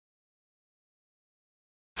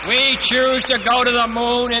We choose to go to the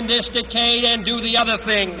moon in this decade and do the other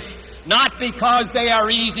things, not because they are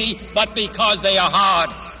easy, but because they are hard.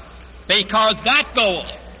 Because that goal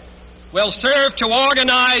will serve to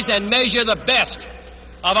organize and measure the best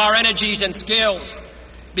of our energies and skills.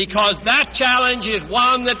 Because that challenge is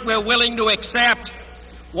one that we're willing to accept,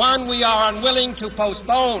 one we are unwilling to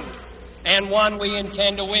postpone, and one we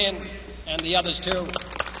intend to win, and the others too.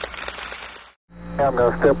 I'm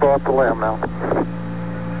going to step off the limb now.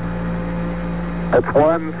 That's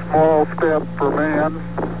one small step for man,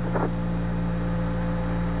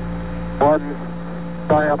 one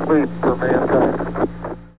giant leap for mankind.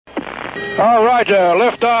 All right,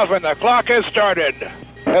 liftoff and the clock has started.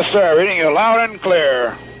 Yes, sir, reading you loud and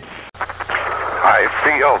clear. I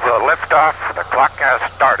feel the liftoff. The clock has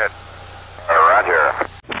started. Roger.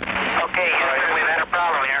 Okay, Houston, we've had a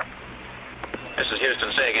problem here. This is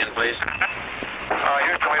Houston. Say again, please.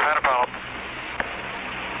 Houston, we've had a problem.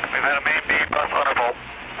 We've had a main beam plus undervolt.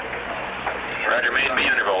 Roger, main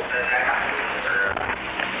beam undervolt.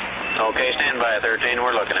 Okay, stand by, 13.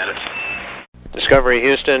 We're looking at it. Discovery,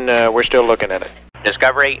 Houston, we're still looking at it.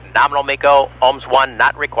 Discovery, nominal MECO, ohms 1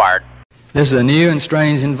 not required. This is a new and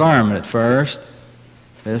strange environment at first.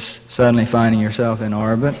 This suddenly finding yourself in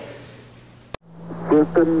orbit.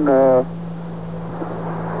 Houston,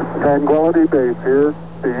 Tranquility Base here.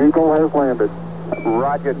 The Eagle has landed.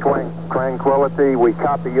 Roger, Tranquility. We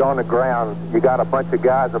copy you on the ground. You got a bunch of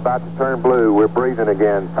guys about to turn blue. We're breathing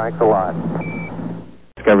again. Thanks a lot.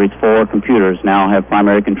 Discovery's 4 computers now have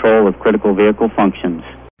primary control of critical vehicle functions.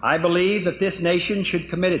 I believe that this nation should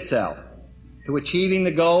commit itself to achieving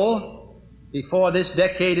the goal, before this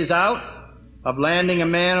decade is out, of landing a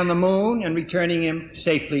man on the moon and returning him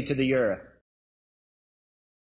safely to the earth.